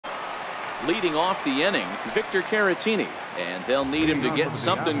leading off the inning, Victor Caratini, and they'll need him to get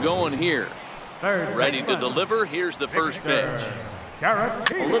something going here. Ready to deliver. Here's the first pitch. A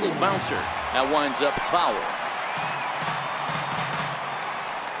little bouncer. That winds up foul.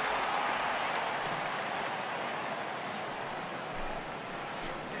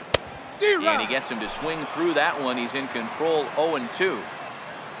 And he gets him to swing through that one. He's in control, 0-2.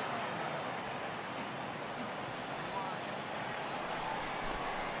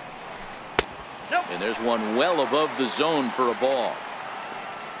 And there's one well above the zone for a ball.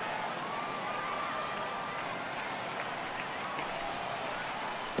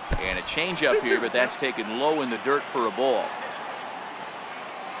 And a changeup here, but that's taken low in the dirt for a ball.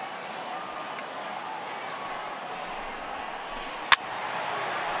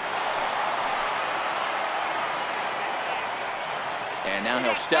 And now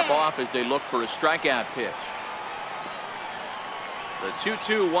he'll step off as they look for a strikeout pitch. The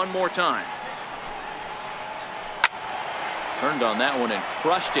 2-2 one more time. Turned on that one and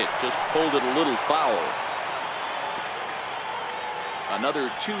crushed it. Just pulled it a little foul. Another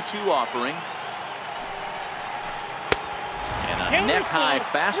 2-2 offering. And a neck-high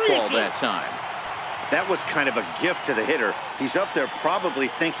fastball that time. That was kind of a gift to the hitter. He's up there probably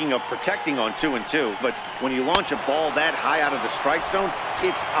thinking of protecting on 2-2, but when you launch a ball that high out of the strike zone,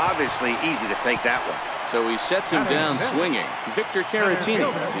 it's obviously easy to take that one. So he sets him down swinging. Victor Caratini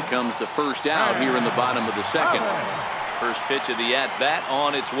becomes the first out here in the bottom of the second. First pitch of the at-bat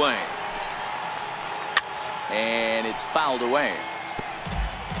on its way. And it's fouled away.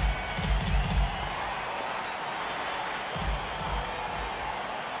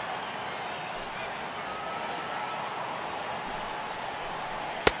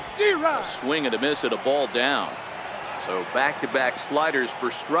 A swing and a miss at a ball down. So back-to-back sliders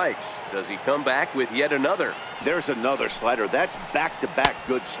for strikes. Does he come back with yet another? There's another slider. That's back-to-back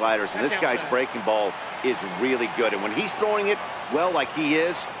good sliders, and this guy's breaking ball is really good. And when he's throwing it well like he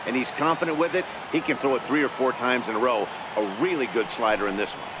is, and he's confident with it, he can throw it 3 or 4 times in a row. A really good slider in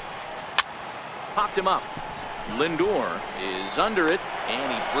this one. Popped him up. Lindor is under it,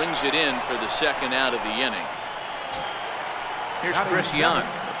 and he brings it in for the second out of the inning. Here's Chris Young.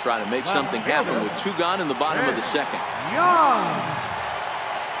 Try to make something happen with 2 gone in the bottom of the second.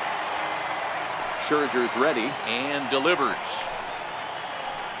 Scherzer's ready and delivers.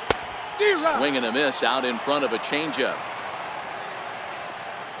 Swing and a miss out in front of a changeup.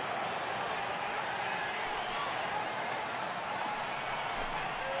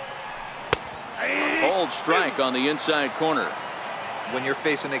 Cold strike on the inside corner. When you're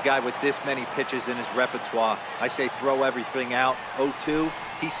facing a guy with this many pitches in his repertoire, I say throw everything out. 0-2,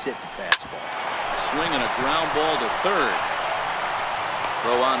 he's sitting fastball. Swing and a ground ball to third.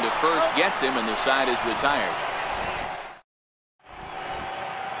 Throw on to first gets him, and the side is retired.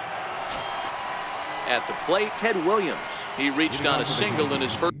 At the plate, Ted Williams. He reached on a single in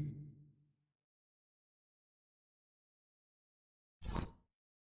his first.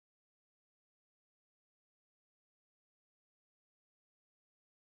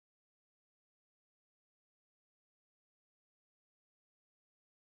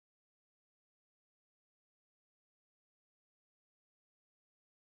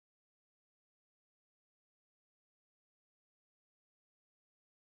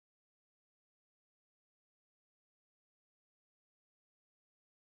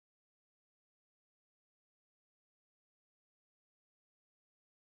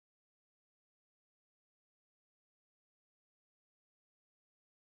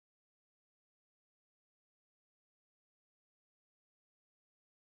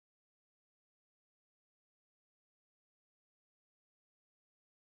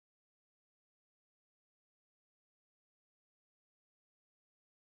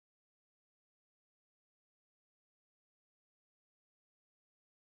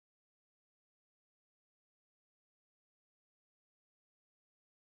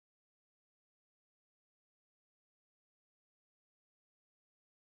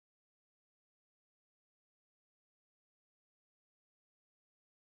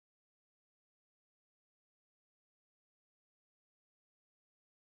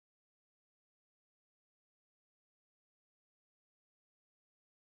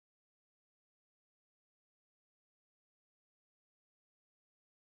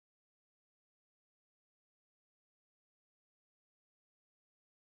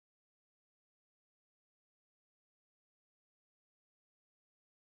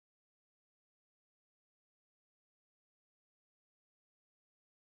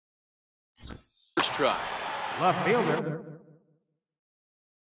 First try. Left fielder.